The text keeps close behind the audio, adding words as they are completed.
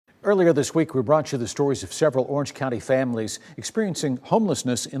Earlier this week, we brought you the stories of several Orange County families experiencing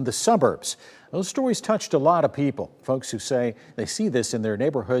homelessness in the suburbs. Those stories touched a lot of people, folks who say they see this in their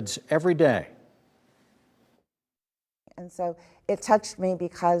neighborhoods every day. And so it touched me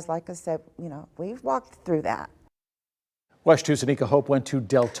because, like I said, we've walked through that. West 2's Anika Hope went to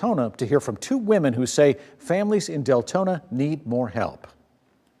Deltona to hear from two women who say families in Deltona need more help.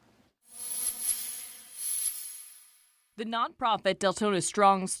 The nonprofit Deltona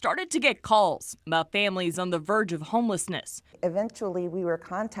Strong started to get calls about families on the verge of homelessness. Eventually, we were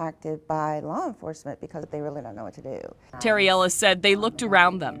contacted by law enforcement because they really don't know what to do. Terry Ellis said they looked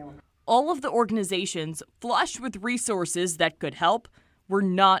around them. All of the organizations flush with resources that could help were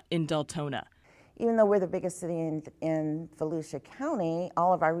not in Deltona. Even though we're the biggest city in Volusia County,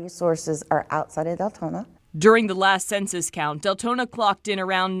 all of our resources are outside of Deltona. During the last census count, Deltona clocked in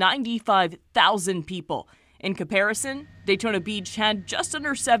around 95,000 people. In comparison, Daytona Beach had just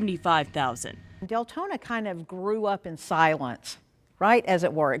under 75,000. Deltona kind of grew up in silence, right, as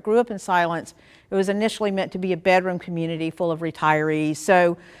it were. It grew up in silence. It was initially meant to be a bedroom community full of retirees.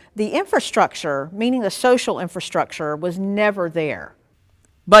 So the infrastructure, meaning the social infrastructure, was never there.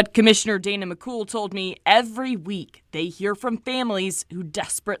 But Commissioner Dana McCool told me every week they hear from families who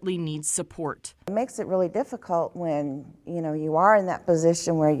desperately need support. It makes it really difficult when, you are in that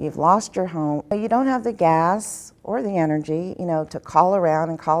position where you've lost your home. You don't have the gas or the energy, to call around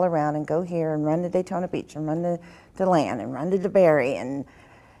and go here and run to Daytona Beach and run to DeLand and run to DeBerry and,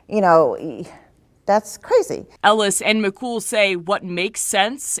 that's crazy. Ellis and McCool say what makes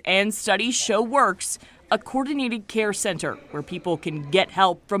sense and studies show works: a coordinated care center where people can get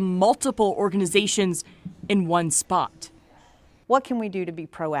help from multiple organizations in one spot. What can we do to be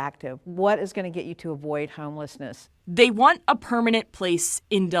proactive? What is going to get you to avoid homelessness? They want a permanent place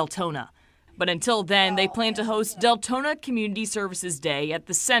in Deltona. But until then, they plan to host Deltona Community Services Day at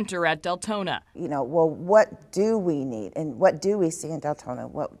the center at Deltona. Well, what do we need and what do we see in Deltona?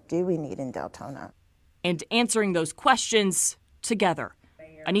 What do we need in Deltona? And answering those questions together.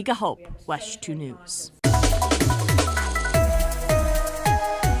 Anika Hope, West 2 News.